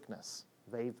have sickness.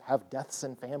 They have deaths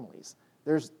in families.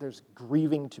 There's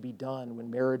grieving to be done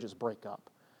when marriages break up.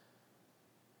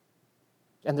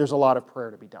 And there's a lot of prayer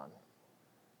to be done.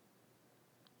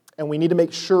 And we need to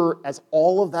make sure, as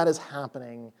all of that is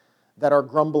happening, that our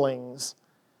grumblings,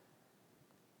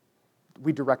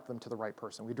 we direct them to the right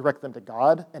person. We direct them to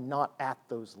God and not at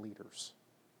those leaders.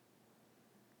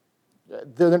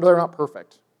 They're not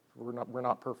perfect. We're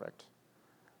not perfect.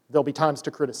 There'll be times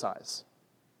to criticize.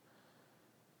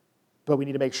 But we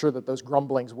need to make sure that those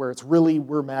grumblings where it's really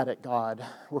we're mad at God,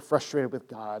 we're frustrated with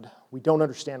God, we don't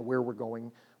understand where we're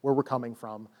going, where we're coming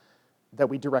from, that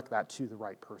we direct that to the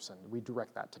right person. We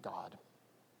direct that to God.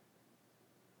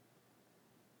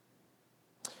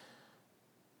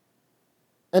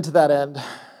 And to that end,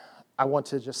 I want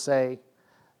to just say,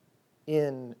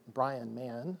 in Brian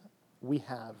Mann, we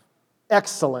have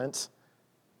excellent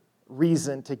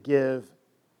reason to give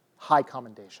high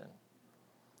commendation.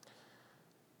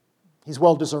 He's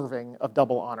well deserving of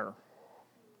double honor.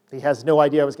 He has no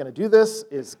idea I was going to do this,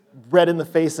 is red in the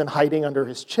face and hiding under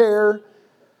his chair.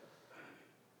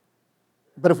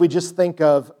 But if we just think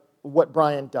of what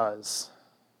Brian does,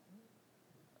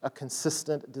 a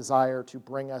consistent desire to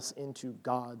bring us into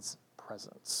God's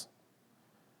presence,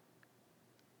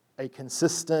 a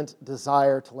consistent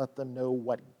desire to let them know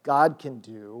what God can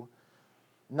do,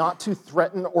 not to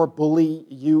threaten or bully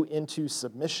you into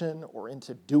submission or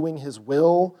into doing his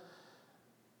will,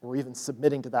 or even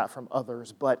submitting to that from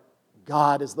others, but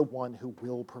God is the one who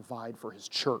will provide for his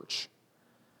church,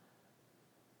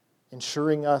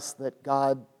 ensuring us that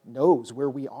God knows where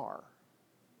we are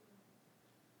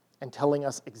and telling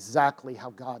us exactly how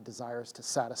God desires to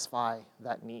satisfy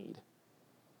that need.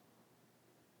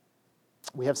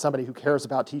 We have somebody who cares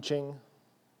about teaching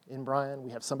in Brian. We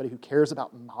have somebody who cares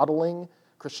about modeling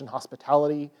Christian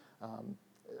hospitality,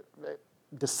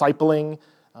 discipling,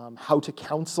 how to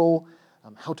counsel,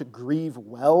 how to grieve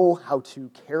well, how to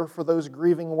care for those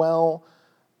grieving well,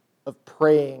 of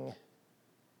praying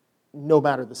no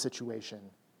matter the situation.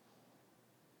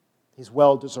 He's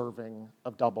well deserving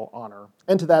of double honor.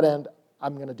 And to that end,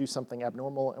 I'm going to do something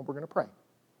abnormal, and we're going to pray.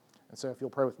 And so if you'll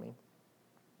pray with me.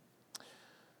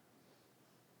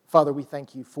 Father, we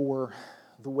thank you for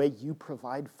the way you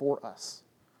provide for us.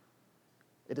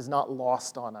 It is not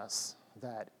lost on us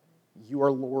that you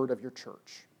are Lord of your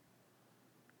church,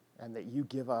 and that you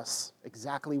give us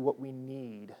exactly what we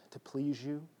need to please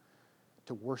you,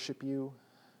 to worship you,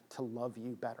 to love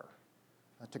you better,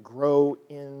 to grow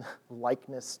in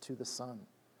likeness to the Son.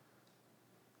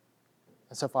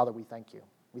 And so, Father, we thank you.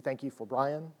 We thank you for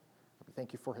Brian. We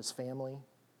thank you for his family.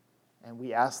 And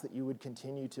we ask that you would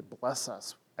continue to bless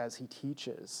us as he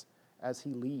teaches, as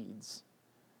he leads.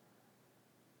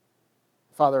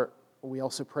 Father, we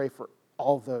also pray for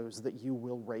all those that you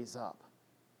will raise up,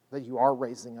 that you are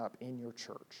raising up in your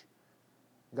church.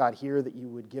 God, here that you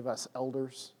would give us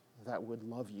elders that would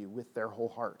love you with their whole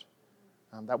heart,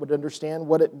 that would understand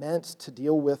what it meant to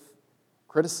deal with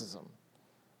criticism.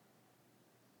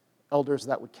 Elders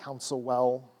that would counsel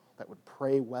well, that would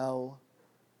pray well,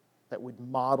 that would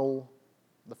model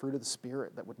the fruit of the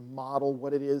Spirit, that would model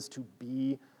what it is to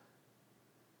be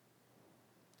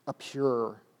a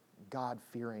pure,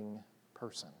 God-fearing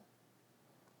person.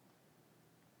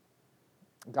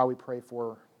 God, we pray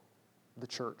for the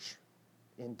church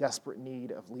in desperate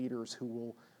need of leaders who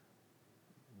will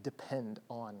depend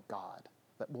on God,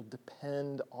 that will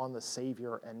depend on the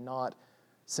Savior and not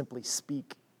simply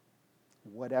speak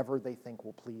whatever they think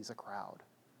will please a crowd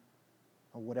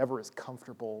or whatever is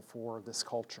comfortable for this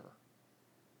culture.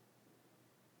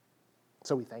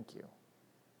 So we thank you.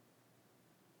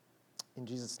 In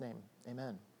Jesus' name,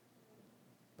 amen.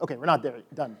 Okay, we're not there,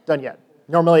 done yet.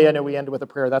 Normally, I know we end with a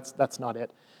prayer. That's not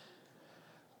it.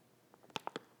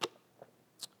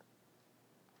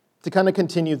 To kind of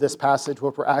continue this passage,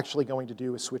 what we're actually going to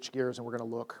do is switch gears, and we're going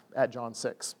to look at John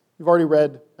 6. We've already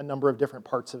read a number of different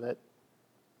parts of it.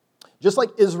 Just like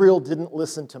Israel didn't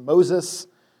listen to Moses,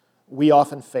 we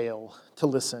often fail to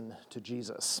listen to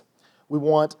Jesus. We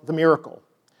want the miracle.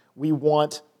 We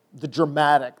want the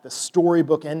dramatic, the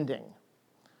storybook ending.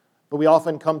 But we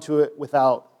often come to it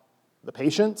without the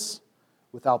patience,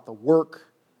 without the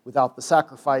work, without the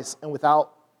sacrifice, and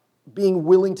without being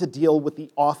willing to deal with the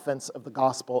offense of the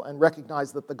gospel and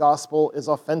recognize that the gospel is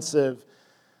offensive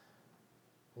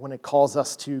when it calls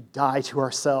us to die to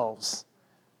ourselves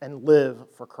and live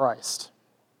for Christ.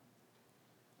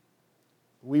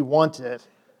 We want it.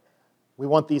 We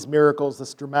want these miracles,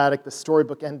 this dramatic, this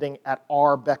storybook ending at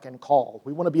our beck and call.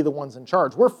 We want to be the ones in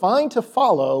charge. We're fine to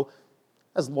follow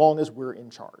as long as we're in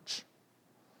charge.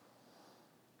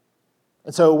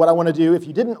 And so what I want to do, if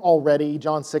you didn't already,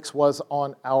 John 6 was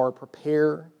on our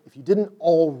prepare. If you didn't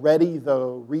already,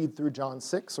 though, read through John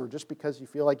 6, or just because you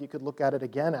feel like you could look at it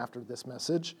again after this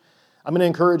message, I'm going to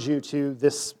encourage you to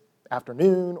this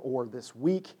afternoon or this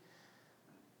week,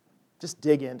 just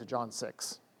dig into John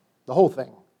 6, the whole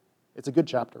thing. It's a good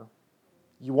chapter.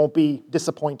 You won't be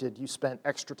disappointed you spent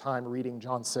extra time reading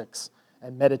John 6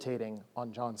 and meditating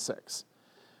on John 6.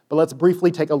 But let's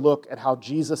briefly take a look at how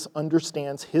Jesus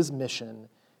understands his mission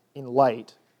in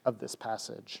light of this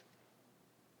passage.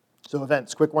 So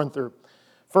events, quick run through.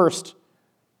 First,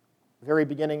 very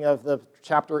beginning of the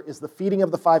chapter is the feeding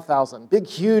of the 5,000. Big,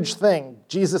 huge thing.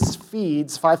 Jesus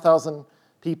feeds 5,000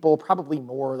 people, probably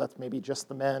more. That's maybe just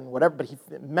the men, whatever.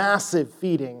 But massive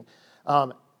feeding.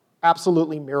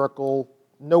 Absolutely miracle.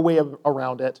 No way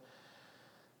around it.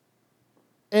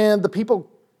 And the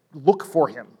people look for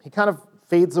him. He kind of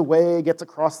fades away, gets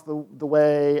across the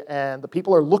way, and the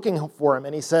people are looking for him.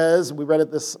 And he says, we read it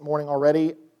this morning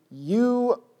already,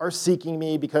 you are seeking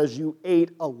me because you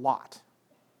ate a lot,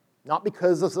 not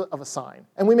because of a sign.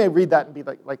 And we may read that and be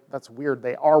like that's weird.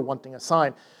 They are wanting a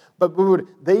sign. But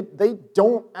they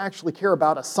don't actually care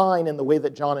about a sign in the way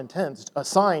that John intends. A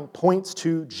sign points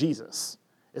to Jesus.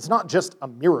 It's not just a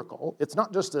miracle. It's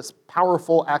not just this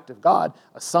powerful act of God.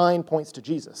 A sign points to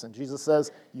Jesus. And Jesus says,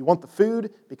 you want the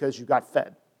food because you got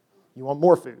fed. You want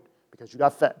more food because you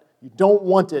got fed. You don't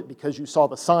want it because you saw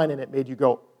the sign and it made you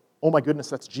go, oh my goodness,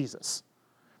 that's Jesus.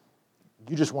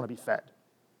 You just want to be fed.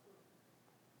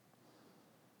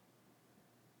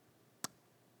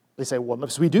 They say, what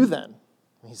must we do then?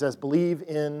 And he says, believe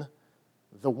in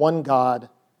the one God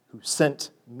who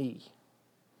sent me.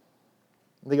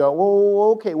 And they go,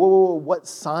 whoa, okay, whoa, what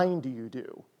sign do you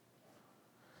do?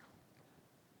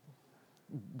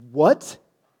 What?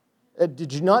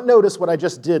 Did you not notice what I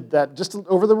just did? That just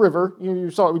over the river, you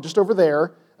saw it just over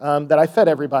there, that I fed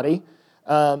everybody.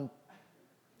 They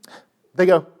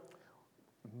go,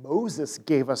 Moses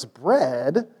gave us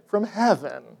bread from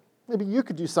heaven. Maybe you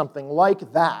could do something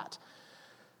like that.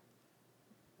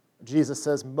 Jesus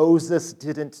says, Moses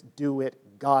didn't do it,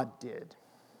 God did.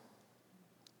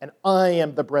 And I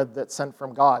am the bread that's sent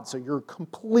from God. So you're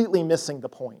completely missing the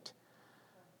point.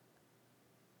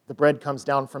 The bread comes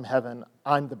down from heaven.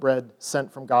 I'm the bread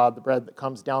sent from God, the bread that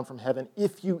comes down from heaven.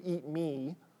 If you eat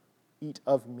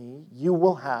of me, you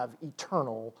will have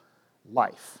eternal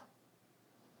life.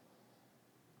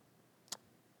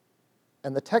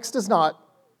 And the text is not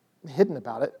hidden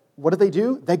about it. What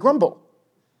do? They grumble.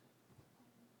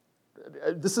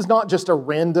 This is not just a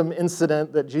random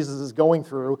incident that Jesus is going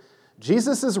through.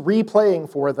 Jesus is replaying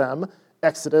for them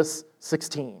Exodus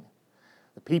 16.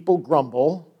 The people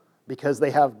grumble because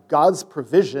they have God's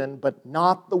provision, but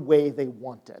not the way they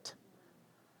want it.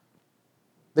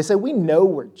 They say, we know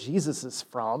where Jesus is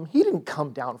from. He didn't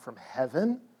come down from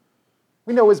heaven.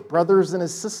 We know his brothers and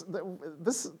his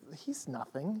sisters. He's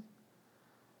nothing.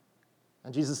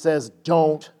 And Jesus says,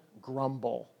 don't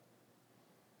grumble.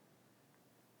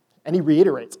 And he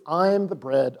reiterates, I am the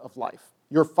bread of life.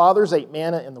 Your fathers ate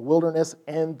manna in the wilderness,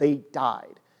 and they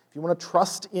died. If you want to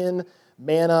trust in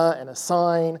manna and a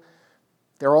sign,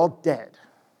 they're all dead.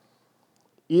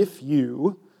 If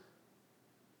you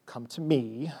come to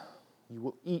me, you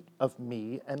will eat of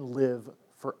me and live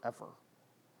forever,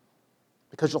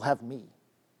 because you'll have me.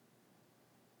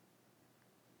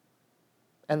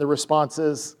 And the response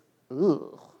is,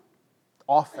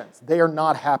 offense. They are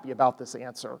not happy about this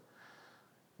answer.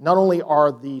 Not only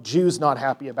are the Jews not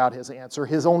happy about his answer,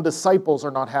 his own disciples are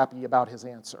not happy about his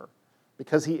answer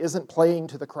because he isn't playing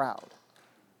to the crowd.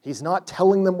 He's not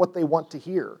telling them what they want to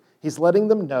hear. He's letting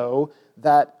them know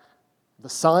that the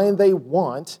sign they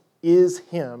want is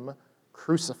him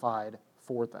crucified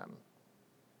for them.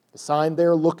 The sign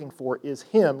they're looking for is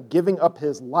him giving up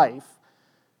his life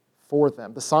for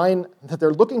them. The sign that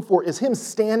they're looking for is him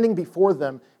standing before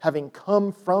them, having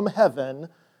come from heaven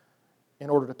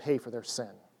in order to pay for their sin.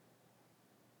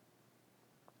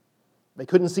 They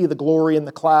couldn't see the glory in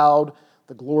the cloud,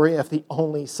 the glory of the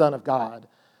only Son of God.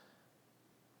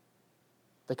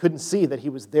 They couldn't see that he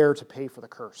was there to pay for the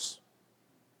curse,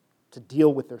 to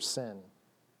deal with their sin.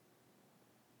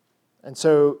 And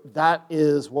so that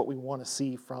is what we want to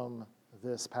see from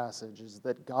this passage, is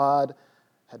that God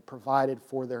had provided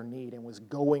for their need and was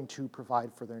going to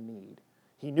provide for their need.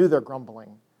 He knew their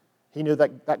grumbling. He knew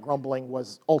that grumbling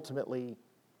was ultimately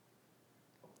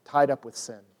tied up with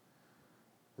sin,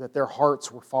 that their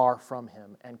hearts were far from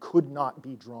him and could not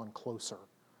be drawn closer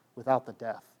without the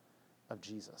death of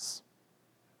Jesus.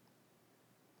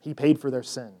 He paid for their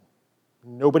sin.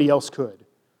 Nobody else could.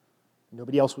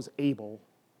 Nobody else was able.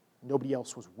 Nobody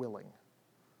else was willing.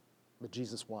 But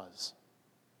Jesus was.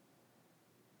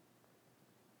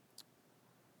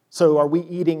 So are we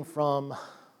eating from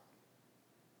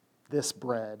this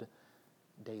bread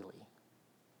daily?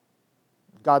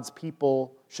 God's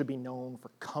people should be known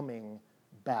for coming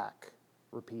back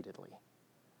repeatedly.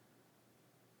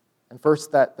 And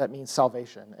first, that means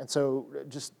salvation. And so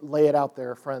just lay it out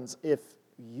there, friends. If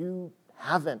you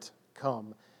haven't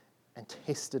come and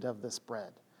tasted of this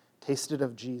bread, tasted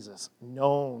of Jesus,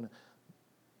 known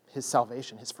his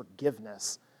salvation, his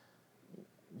forgiveness,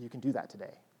 you can do that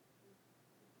today.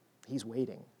 He's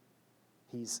waiting.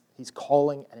 He's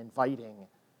calling and inviting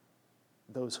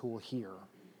those who will hear.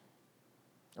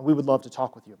 And we would love to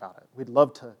talk with you about it. We'd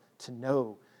love to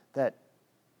know that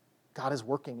God is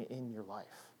working in your life.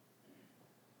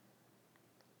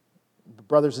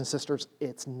 Brothers and sisters,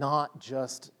 it's not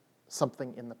just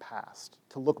something in the past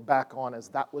to look back on as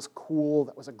that was cool,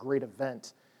 that was a great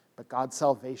event, but God's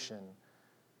salvation,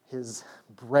 his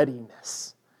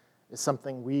breadiness, is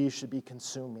something we should be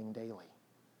consuming daily.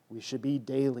 We should be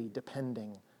daily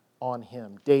depending on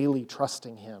him, daily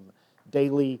trusting him,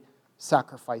 daily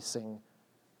sacrificing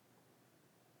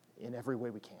in every way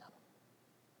we can.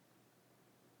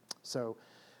 So,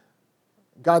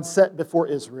 God set before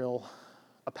Israel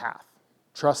a path.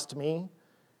 Trust me,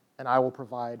 and I will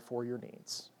provide for your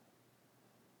needs.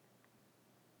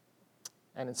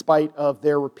 And in spite of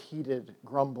their repeated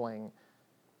grumbling,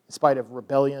 in spite of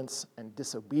rebellions and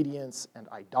disobedience and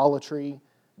idolatry,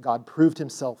 God proved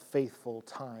himself faithful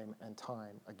time and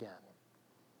time again.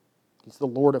 He's the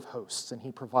Lord of hosts, and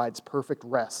he provides perfect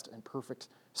rest and perfect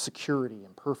security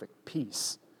and perfect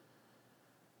peace.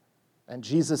 And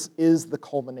Jesus is the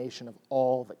culmination of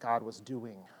all that God was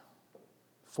doing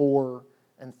for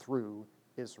and through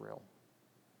Israel.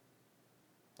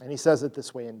 And he says it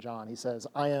this way in John. He says,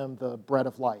 I am the bread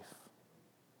of life.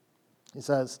 He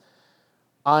says,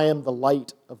 I am the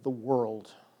light of the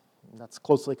world. And that's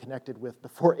closely connected with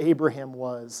before Abraham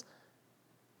was,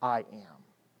 I am.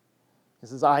 He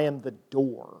says, I am the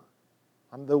door.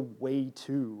 I'm the way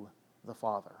to the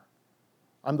Father.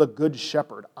 I'm the good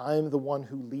shepherd. I'm the one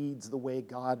who leads the way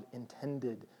God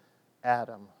intended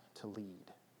Adam to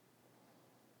lead.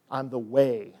 I'm the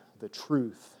way, the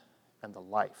truth, and the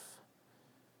life.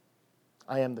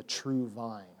 I am the true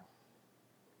vine.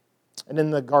 And in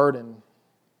the garden,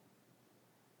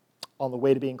 on the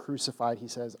way to being crucified, he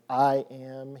says, I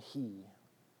am he,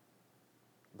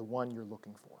 the one you're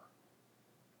looking for.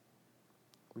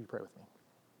 Will you pray with me?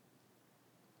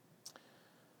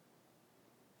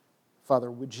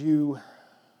 Father, would you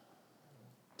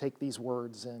take these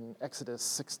words in Exodus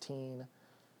 16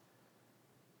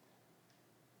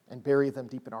 and bury them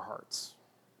deep in our hearts?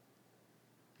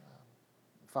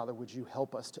 Father, would you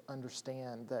help us to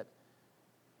understand that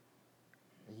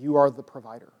you are the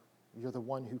provider. You're the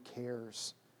one who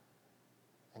cares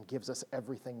and gives us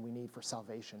everything we need for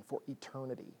salvation, for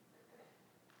eternity.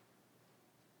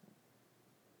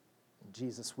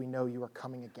 Jesus, we know you are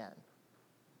coming again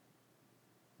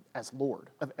as Lord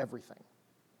of everything.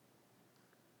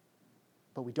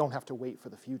 But we don't have to wait for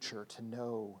the future to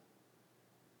know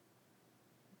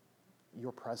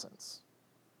your presence,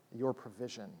 your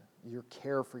provision, your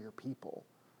care for your people,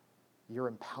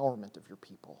 your empowerment of your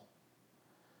people.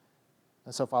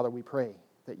 And so, Father, we pray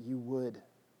that you would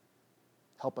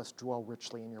help us dwell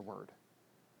richly in your word,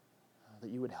 that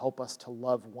you would help us to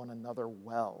love one another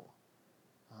well,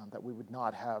 that we would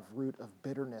not have root of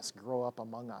bitterness grow up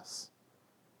among us,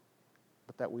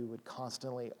 but that we would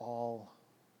constantly all,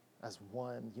 as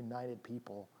one united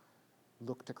people,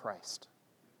 look to Christ.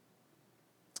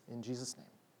 In Jesus' name,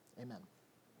 amen.